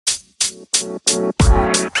Hello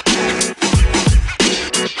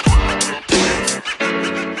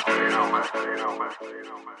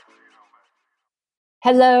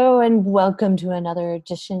and welcome to another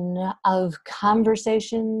edition of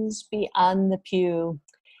Conversations Beyond the Pew.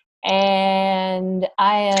 And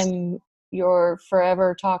I am your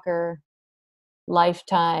forever talker,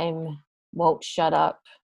 lifetime, won't shut up,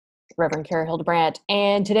 Reverend Kara Hildebrandt.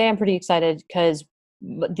 And today I'm pretty excited because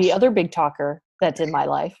the other big talker that's in my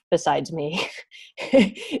life, besides me,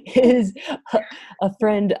 is a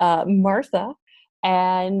friend, Martha.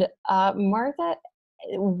 And Martha,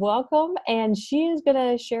 welcome. And she is going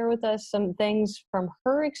to share with us some things from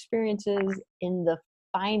her experiences in the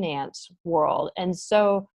finance world. And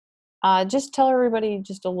so just tell everybody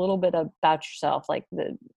just a little bit about yourself, like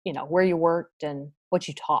where you worked and what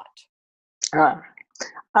you taught.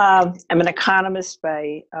 I'm an economist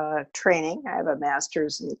by training. I have a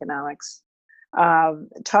master's in economics.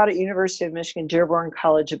 Taught at University of Michigan Dearborn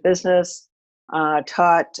College of Business.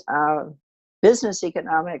 Taught business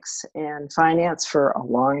economics and finance for a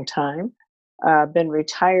long time. Been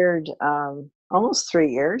retired almost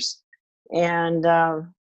 3 years. And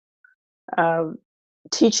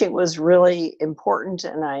teaching was really important,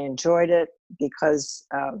 and I enjoyed it because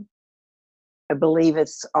I believe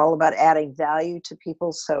it's all about adding value to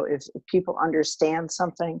people. So if people understand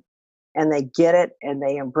something and they get it and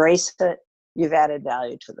they embrace it, you've added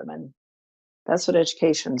value to them. And that's what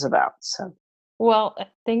education's about. So, well,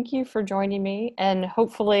 thank you for joining me. And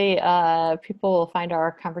hopefully people will find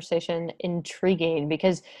our conversation intriguing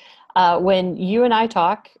because when you and I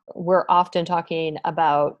talk, we're often talking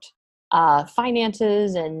about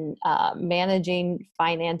finances and managing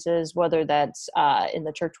finances, whether that's in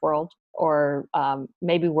the church world or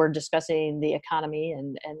maybe we're discussing the economy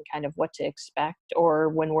and kind of what to expect, or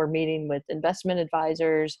when we're meeting with investment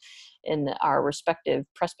advisors in our respective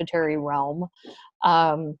presbytery realm.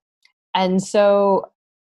 And so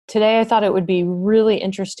today I thought it would be really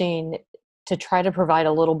interesting to try to provide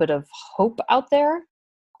a little bit of hope out there.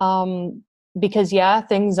 Because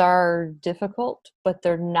things are difficult, but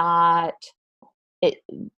they're not,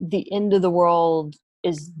 the end of the world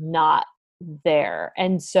is not there.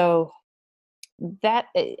 And so that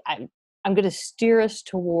I'm going to steer us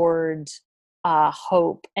towards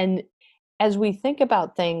hope. And as we think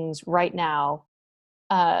about things right now,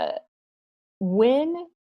 when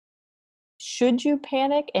should you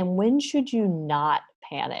panic and when should you not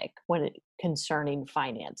panic concerning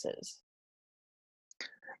finances?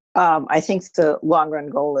 I think the long run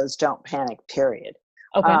goal is don't panic, period.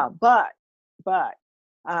 Okay. But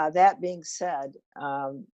that being said,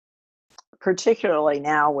 particularly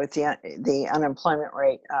now with the unemployment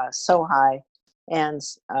rate so high and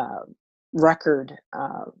record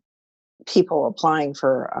people applying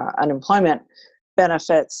for unemployment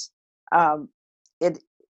benefits,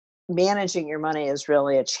 managing your money is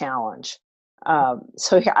really a challenge.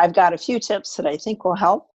 So here, I've got a few tips that I think will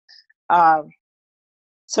help. And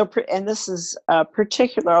this is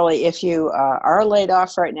particularly if you are laid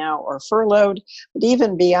off right now or furloughed, but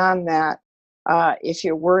even beyond that, if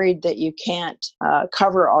you're worried that you can't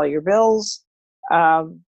cover all your bills,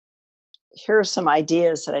 here are some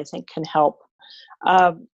ideas that I think can help.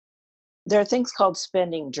 There are things called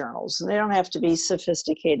spending journals, and they don't have to be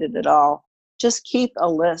sophisticated at all. Just keep a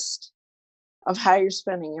list of how you're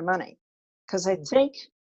spending your money. Because I think,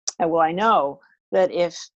 I know that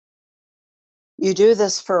if you do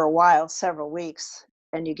this for a while, several weeks,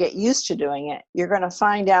 and you get used to doing it, you're going to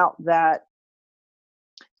find out that,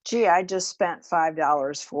 gee, I just spent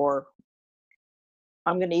 $5 for,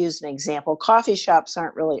 I'm going to use an example. Coffee shops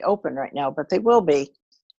aren't really open right now, but they will be.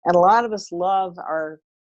 And a lot of us love our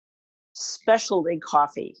specialty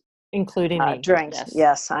coffee. Including me. Drinks.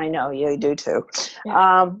 Yes, I know you do too.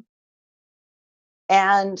 Yeah.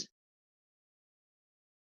 And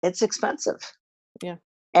it's expensive. Yeah.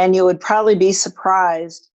 And you would probably be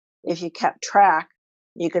surprised if you kept track.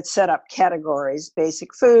 You could set up categories: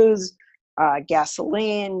 basic foods,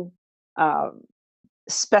 gasoline,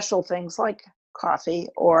 special things like coffee,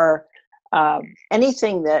 or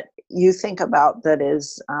anything that you think about that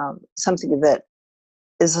is something that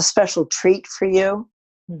is a special treat for you.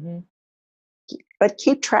 Mm-hmm. But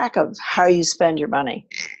keep track of how you spend your money.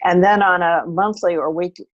 And then on a monthly or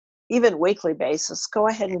even weekly basis, go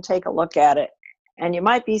ahead and take a look at it. And you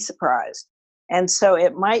might be surprised. And so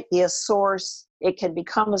it might be a source, it can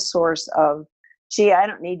become a source of, gee, I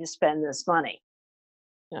don't need to spend this money.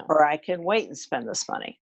 Yeah. Or I can wait and spend this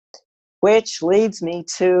money. Which leads me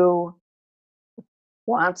to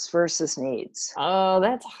wants versus needs. Oh,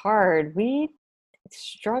 that's hard. We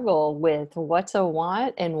struggle with what's a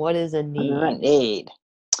want and what is a need. A need.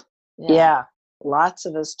 Yeah. Yeah, lots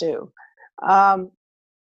of us do. Um,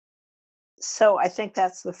 so I think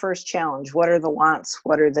that's the first challenge. What are the wants?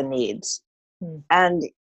 What are the needs? Mm. And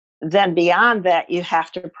then beyond that, you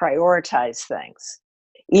have to prioritize things,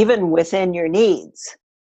 Yeah. even within your needs.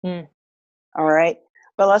 Mm. All right.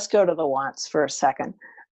 But let's go to the wants for a second.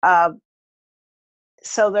 Uh,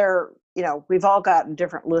 so there, we've all got a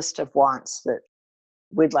different list of wants that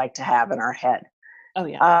we'd like to have in our head. Oh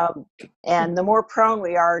yeah. Um, and the more prone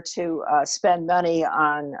we are to spend money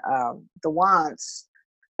on the wants,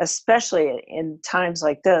 especially in times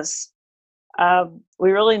like this,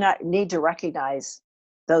 we really need to recognize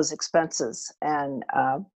those expenses. And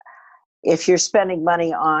if you're spending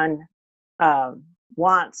money on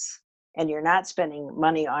wants and you're not spending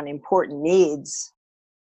money on important needs,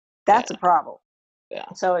 Yeah. that's a problem. Yeah.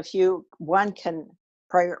 So if one can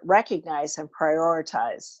recognize and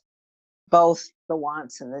prioritize both the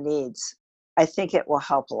wants and the needs, I think it will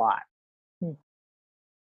help a lot. Mm.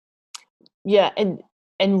 Yeah, and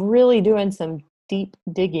really doing some deep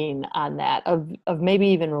digging on that, of maybe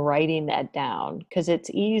even writing that down, because it's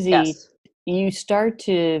easy. Yes, You start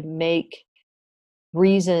to make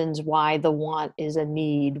reasons why the want is a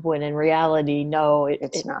need, when in reality, no,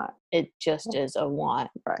 it's not. it just is a want.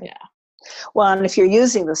 Right. Yeah. Well, and if you're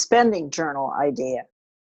using the spending journal idea,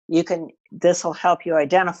 this will help you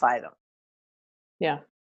identify them. Yeah.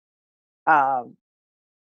 Um,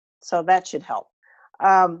 so that should help.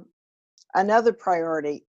 Um, Another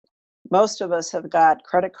priority, most of us have got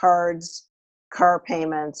credit cards, car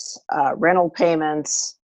payments, rental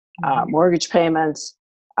payments, Mhm. mortgage payments.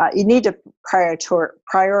 You need to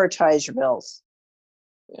prioritize your bills.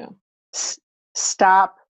 Yeah.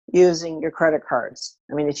 Stop using your credit cards.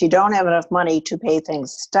 I mean, if you don't have enough money to pay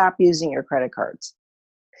things, stop using your credit cards.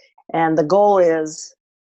 And the goal is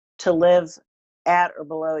to live at or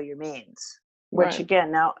below your means, which Right.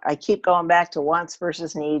 again, now I keep going back to wants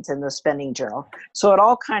versus needs in the spending journal. So it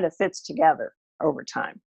all kind of fits together over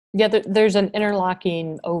time. Yeah, there's an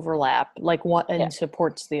interlocking overlap, like one Yeah. and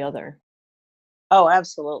supports the other. Oh,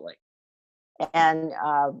 absolutely. And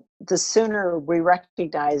the sooner we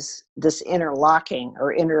recognize this interlocking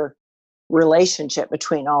or interrelationship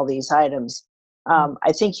between all these items, Mm.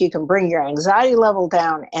 I think you can bring your anxiety level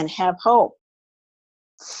down and have hope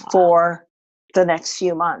Wow. for the next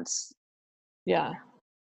few months. Yeah.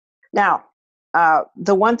 Now,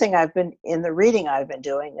 the one thing I've been in the reading I've been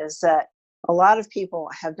doing is that a lot of people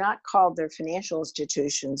have not called their financial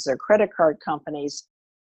institutions, their credit card companies.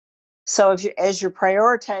 So as you're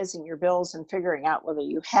prioritizing your bills and figuring out whether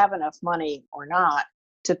you have enough money or not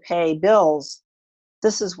to pay bills,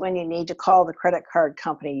 this is when you need to call the credit card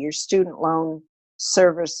company, your student loan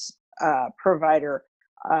service provider,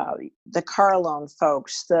 the car loan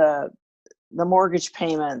folks, the mortgage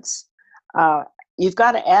payments. Uh, you've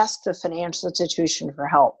got to ask the financial institution for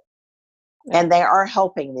help, Yeah. and they are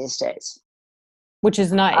helping these days. Which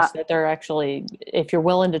is Uh, nice that they're actually, if you're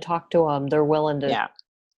willing to talk to them, they're willing yeah,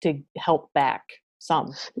 to help back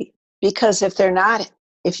some. because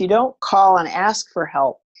if you don't call and ask for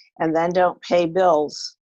help and then don't pay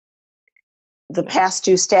bills, the Yeah. past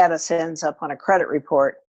due status ends up on a credit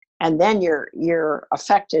report, and then you're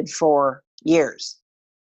affected for years.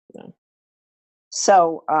 Yeah.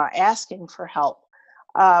 So asking for help,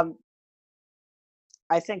 um,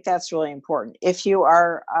 I think that's really important. If you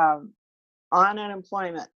are on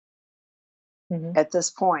unemployment Hmm. at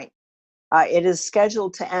this point, it is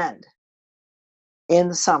scheduled to end in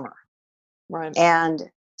the summer. Right.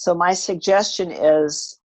 And so my suggestion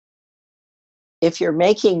is, if you're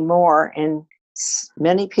making more, and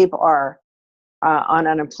many people are on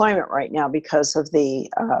unemployment right now because of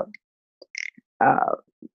uh,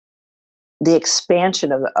 the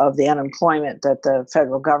expansion of the unemployment that the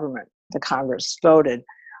federal government, the Congress voted,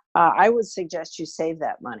 I would suggest you save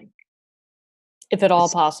that money. If at all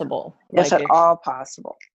It's, possible. if Like at if, all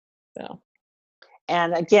possible. yeah.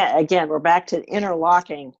 And again, we're back to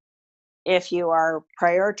interlocking. If you are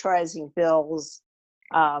prioritizing bills,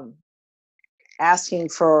 um, asking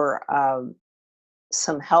for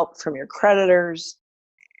some help from your creditors,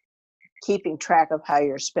 keeping track of how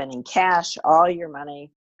you're spending cash, all your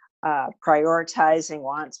money, prioritizing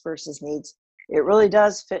wants versus needs, it really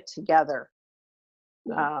does fit together.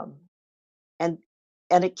 Yeah. Um, and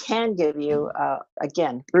and it can give you,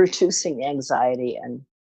 again, reducing anxiety and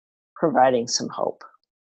providing some hope.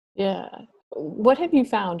 Yeah. What have you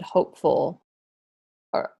found hopeful,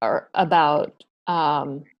 or about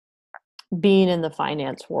being in the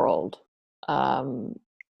finance world? Um,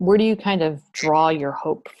 where do you kind of draw your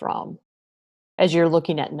hope from as you're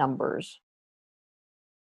looking at numbers?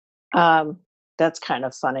 Um, That's kind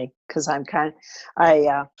of funny because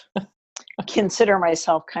I consider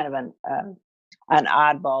myself kind of an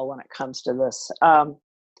oddball when it comes to this.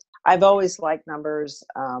 I've always liked numbers.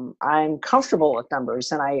 I'm comfortable with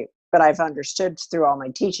numbers, but I've understood through all my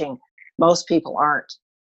teaching, most people aren't.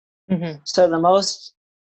 Mm-hmm.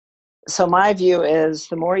 So my view is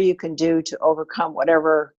the more you can do to overcome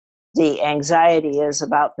whatever the anxiety is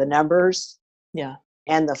about the numbers, Yeah.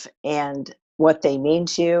 and what they mean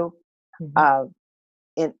to you. Mm-hmm.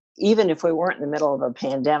 Even if we weren't in the middle of a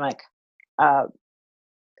pandemic, uh,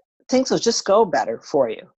 things will just go better for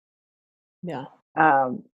you. Yeah.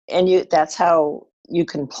 And that's how you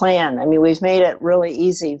can plan. I mean, we've made it really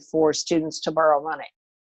easy for students to borrow money.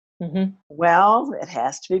 Mm-hmm. Well, it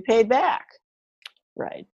has to be paid back.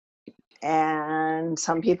 Right. And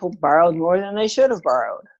some people borrowed more than they should have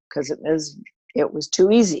borrowed because it was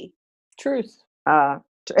too easy. Truth. Uh,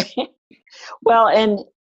 well,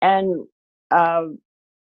 and uh,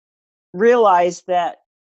 realize that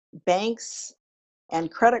banks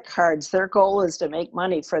and credit cards, their goal is to make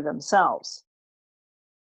money for themselves.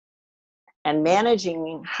 And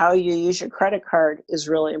managing how you use your credit card is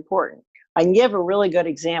really important. I can give a really good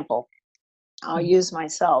example. I'll use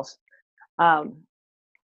myself.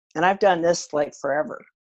 And I've done this like forever.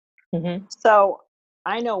 Mm-hmm. So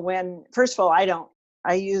I know first of all,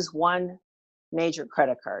 I use one major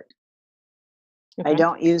credit card. I Okay.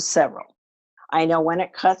 don't use several. I know when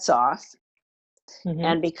it cuts off. Mm-hmm.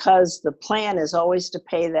 And because the plan is always to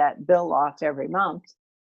pay that bill off every month,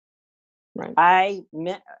 Right.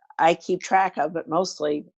 I keep track of it.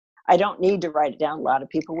 Mostly, I don't need to write it down. A lot of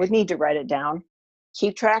people would need to write it down.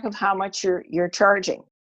 Keep track of how much you're charging.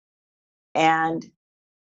 And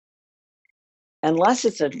unless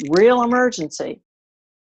it's a real emergency,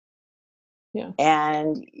 Yeah.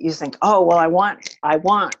 and you think, oh, well, I want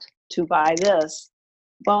to buy this.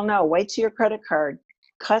 Well, no, wait till your credit card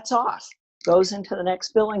cuts off, goes into the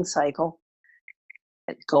next billing cycle.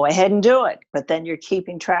 Go ahead and do it. But then you're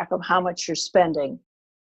keeping track of how much you're spending.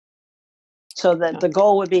 So that the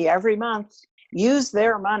goal would be every month, use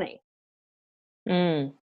their money.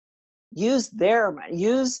 Mm. Use their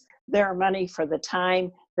money for the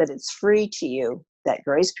time that it's free to you, that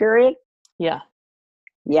grace period. Yeah.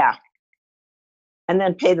 Yeah. And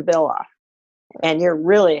then pay the bill off. And you're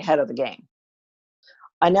really ahead of the game.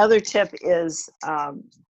 Another tip is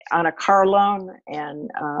on a car loan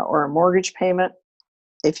or a mortgage payment,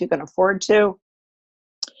 if you can afford to,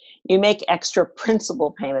 you make extra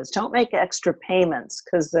principal payments. Don't make extra payments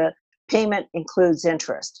because the payment includes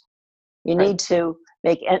interest. You need to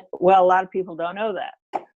a lot of people don't know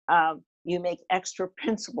that. You make extra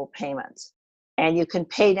principal payments, and you can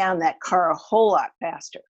pay down that car a whole lot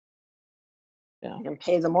faster. Yeah. You can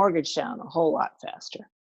pay the mortgage down a whole lot faster.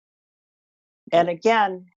 And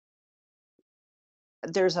again,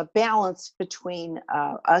 there's a balance between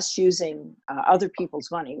us using other people's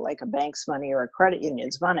money, like a bank's money or a credit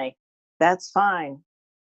union's money. That's fine.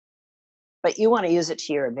 But you want to use it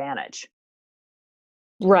to your advantage.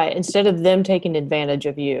 Right. Instead of them taking advantage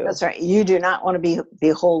of you. That's right. You do not want to be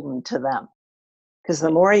beholden to them. Because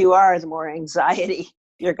the more you are, the more anxiety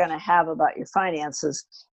you're going to have about your finances.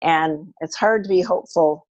 And it's hard to be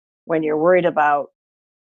hopeful when you're worried about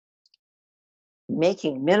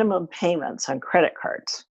making minimum payments on credit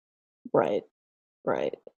cards. Right.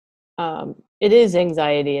 Right. It is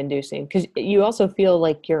anxiety inducing because you also feel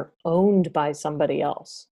like you're owned by somebody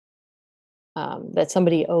else. That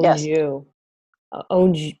somebody owns Yes. you,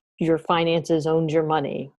 your finances, owns your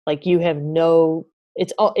money. Like you have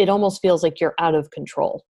it almost feels like you're out of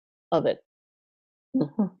control of it.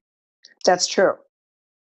 Mm-hmm. That's true.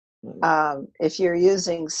 If you're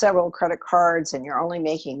using several credit cards and you're only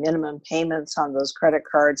making minimum payments on those credit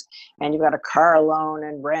cards, and you've got a car loan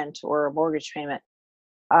and rent or a mortgage payment,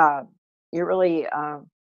 you're really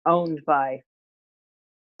owned by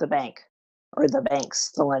the bank or the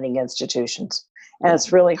banks, the lending institutions. And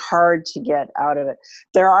it's really hard to get out of it.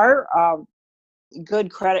 There are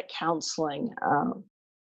good credit counseling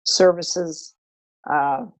services,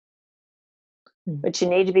 but you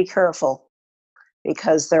need to be careful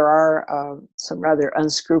because there are some rather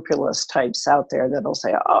unscrupulous types out there that'll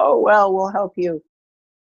say, oh, well, we'll help you,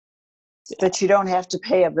 but you don't have to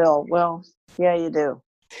pay a bill. Well, yeah, you do.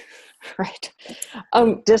 Right.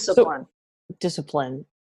 Discipline. Discipline.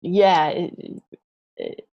 Yeah.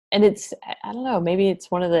 And it's, I don't know, maybe it's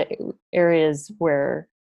one of the areas where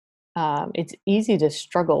it's easy to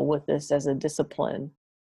struggle with this as a discipline.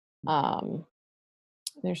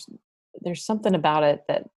 There's something about it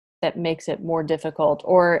that makes it more difficult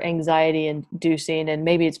or anxiety inducing, and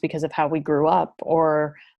maybe it's because of how we grew up,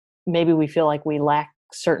 or maybe we feel like we lack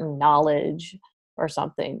certain knowledge or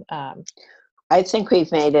something. I think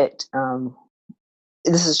we've made it,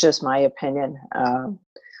 this is just my opinion.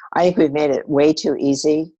 I think we've made it way too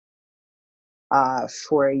easy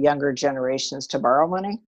for younger generations to borrow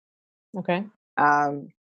money. Okay. Um,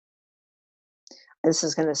 this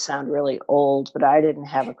is going to sound really old, but I didn't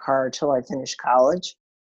have a car till I finished college.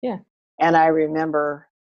 Yeah. And I remember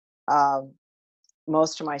um,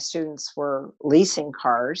 most of my students were leasing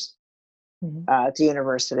cars Hmm. at the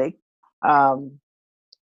university. Um,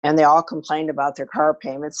 and they all complained about their car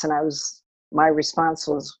payments. And my response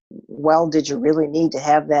was, well, did you really need to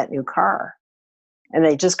have that new car? And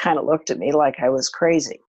they just kind of looked at me like I was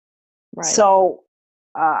crazy. Right. So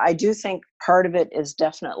I do think part of it is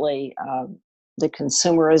definitely the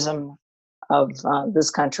consumerism of this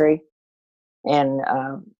country. And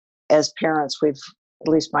as parents, at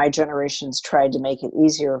least my generation's tried to make it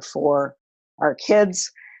easier for our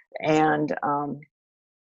kids. And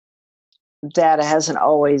that hasn't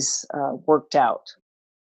always worked out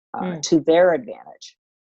Mm. to their advantage.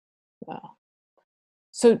 Wow.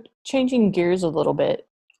 So changing gears a little bit,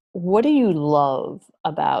 what do you love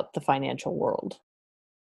about the financial world?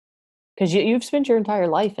 Because you've spent your entire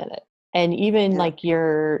life in it, and even Yeah. like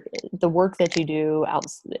the work that you do out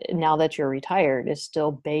now that you're retired is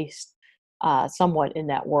still based somewhat in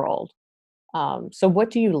that world. So what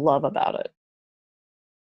do you love about it?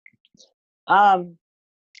 Um,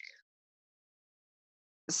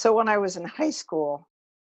 so when I was in high school,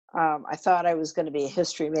 I thought I was going to be a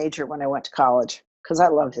history major when I went to college because I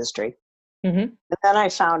love history. Hmm. And then I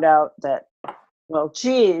found out that, well,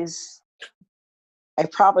 geez, I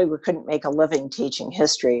probably couldn't make a living teaching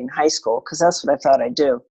history in high school because that's what I thought I'd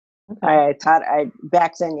do. Okay. I thought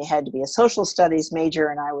back then you had to be a social studies major,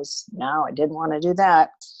 and no, I didn't want to do that.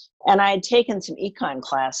 And I had taken some econ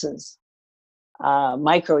classes,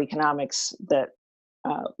 microeconomics that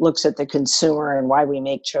looks at the consumer and why we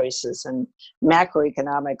make choices, and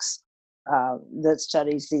macroeconomics that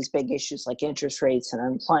studies these big issues like interest rates and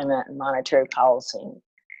unemployment and monetary policy and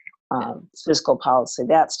Yeah. fiscal policy,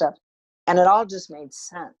 that stuff. And it all just made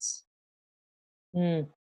sense. Mm.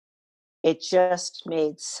 It just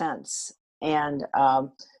made sense. And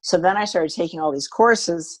so then I started taking all these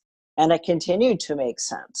courses and it continued to make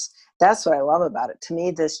sense. That's what I love about it. To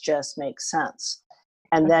me, this just makes sense.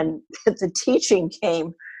 And Okay. then the teaching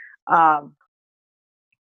came um,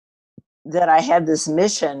 that I had this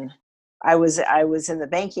mission. I was in the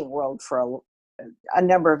banking world for a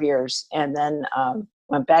number of years, and then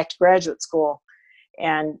went back to graduate school,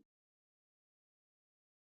 and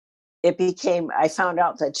I found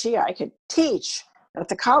out that, gee, I could teach at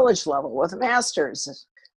the college level with a master's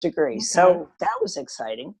degree. Okay. So that was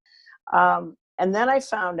exciting. And then I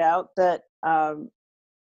found out that, a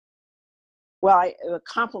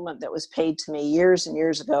compliment that was paid to me years and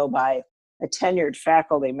years ago by a tenured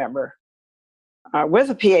faculty member with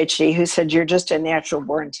a PhD who said, "You're just a natural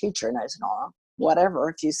born teacher." And I said, "Oh, whatever,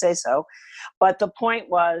 if you say so." But the point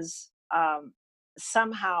was,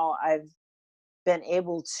 somehow I've been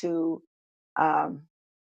able to um,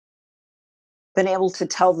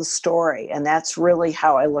 tell the story. And that's really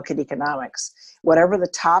how I look at economics. Whatever the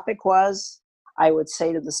topic was, I would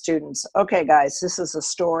say to the students, okay, guys, this is a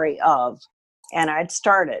story of, and I'd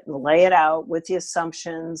start it and lay it out with the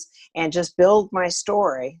assumptions and just build my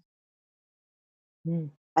story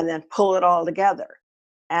Mm. and then pull it all together.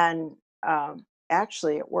 And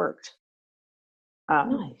actually, it worked.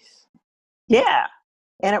 Um, Nice. yeah,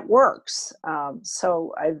 and it works.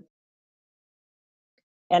 So I've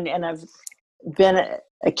been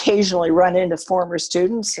occasionally run into former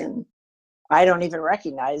students, and I don't even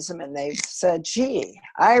recognize them, and they've said, "Gee,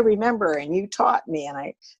 I remember, and you taught me."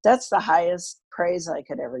 And that's the highest praise I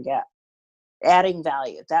could ever get. Adding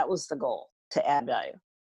value. That was the goal, to add value.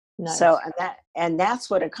 So, Nice. and that's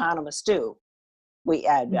what economists do. We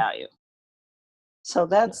add Mm. value. So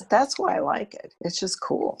that's why I like it. It's just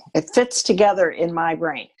cool. It fits together in my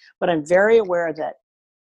brain, but I'm very aware that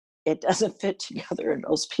it doesn't fit together in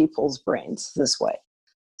most people's brains this way.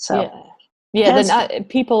 So, Yeah. Yeah, then hence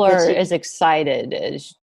people the are as teaching. excited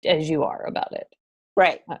as you are about it.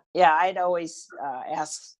 Right. Uh, Yeah, I'd always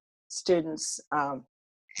ask students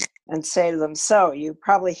and say to them, "So you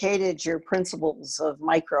probably hated your principles of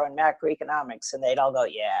micro and macroeconomics," and they'd all go,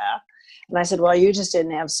 "Yeah." And I said, "Well, you just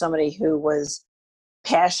didn't have somebody who was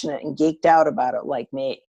passionate and geeked out about it like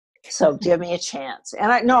me. So give me a chance."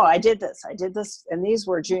 And I did this. And these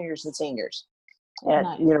were juniors and seniors at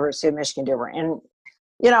Nice. University of Michigan Dearborn. And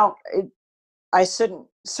you know, I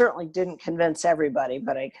certainly didn't convince everybody,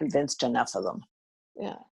 but I convinced enough of them.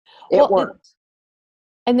 Yeah. It Well, worked.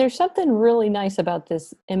 and there's something really nice about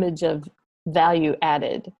this image of value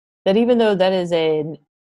added. that even though that is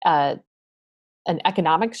uh, an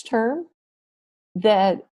economics term,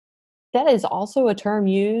 that that is also a term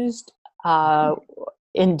used uh,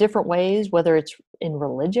 in different ways, whether it's in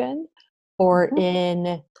religion or Mhm.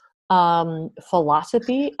 in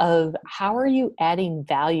philosophy of how are you adding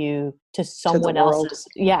value to To the someone world, else's,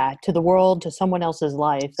 yeah, to the world, to someone else's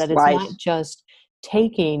life, that it's life. not just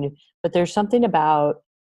taking, but there's something about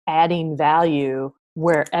adding value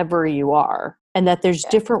wherever you are, and that there's Yeah.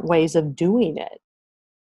 different ways of doing it.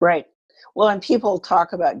 Right. Well, and people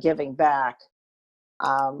talk about giving back.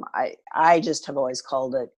 I just have always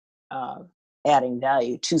called it uh, adding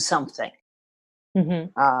value to something. Hmm.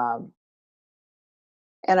 Um,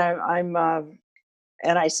 and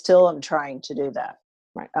and I still am trying to do that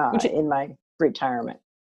Right. Which in my retirement.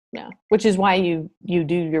 Yeah, which is why you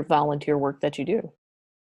do your volunteer work that you do.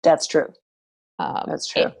 That's true. That's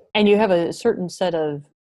true. And you have a certain set of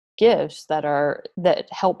gifts that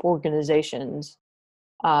help organizations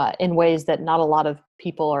in ways that not a lot of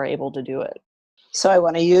people are able to do it. So I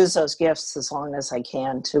want to use those gifts as long as I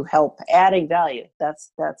can to help adding value.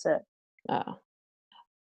 That's it. Uh,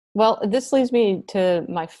 well, this leads me to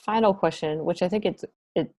my final question, which I think it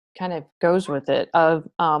kind of goes with it. Of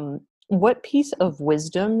what piece of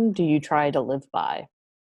wisdom do you try to live by?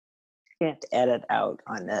 Can't edit out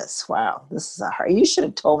on this. Wow, this is a hard. You should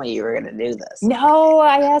have told me you were going to do this. No,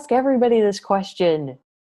 I ask everybody this question.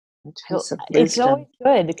 A piece of It's always wisdom.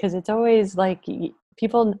 good because it's always like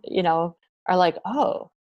people, are like,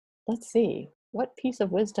 oh, let's see, what piece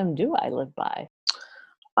of wisdom do I live by?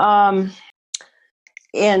 Um,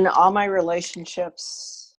 in all my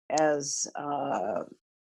relationships, as a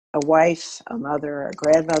wife, a mother, a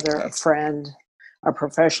grandmother, a friend, a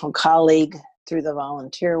professional colleague through the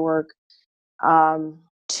volunteer work,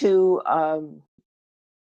 to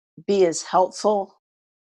be as helpful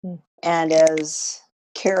Mm. and as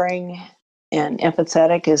caring and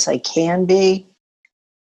empathetic as I can be.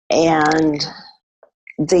 And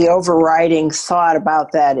the overriding thought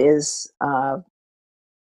about that is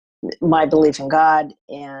my belief in God,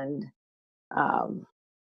 and um,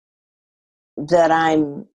 that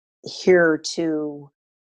I'm here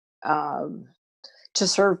um, to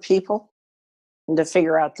serve people and to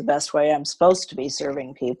figure out the best way I'm supposed to be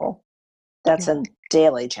serving people. That's Yeah. a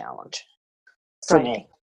daily challenge for Right. me.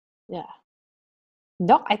 Yeah.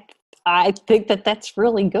 No, I think that that's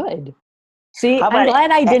really good. See, How I'm about it?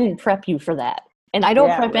 glad I didn't prep you for that. And I don't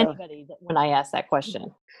Yeah, prep really. anybody when I ask that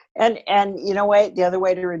question. And you know what? The other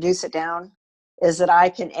way to reduce it down is that I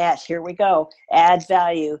can add. Here we go. Add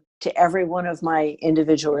value to every one of my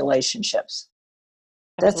individual relationships.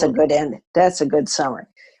 That's a Absolutely. good end. That's a good summary.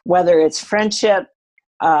 Whether it's friendship,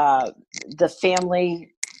 uh, the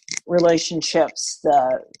family relationships,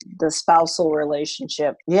 the spousal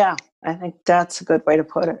relationship. Yeah, I think that's a good way to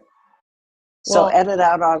put it. So Well, edit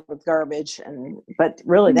out all the garbage, but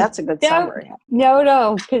really, that's a good no, summary.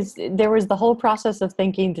 no, because there was the whole process of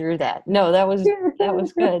thinking through that. No, that was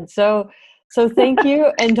good. So thank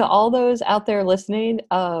you, and to all those out there listening,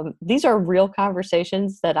 these are real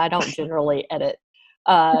conversations that I don't generally edit.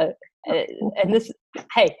 Uh, and this,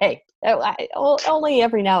 hey, only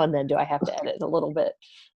every now and then do I have to edit a little bit.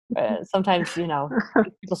 Sometimes,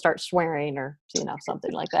 people start swearing or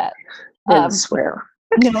something like that. Didn't Um, swear.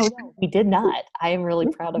 no, we did not. I am really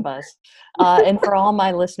proud of us. And for all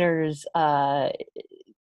my listeners,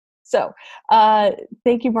 so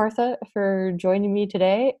thank you, Martha, for joining me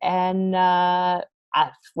today. And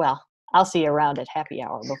well, I'll see you around at happy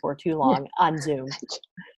hour before too Yeah. long on Zoom.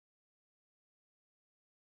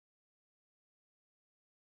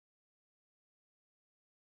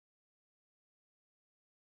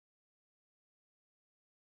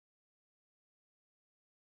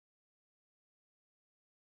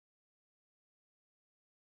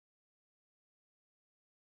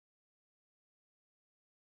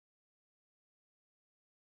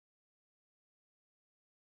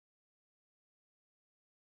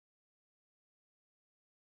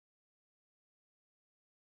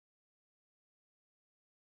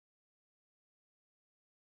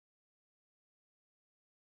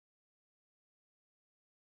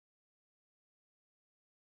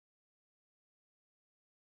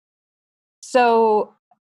 So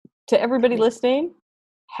to everybody listening,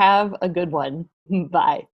 have a good one.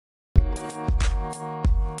 Bye.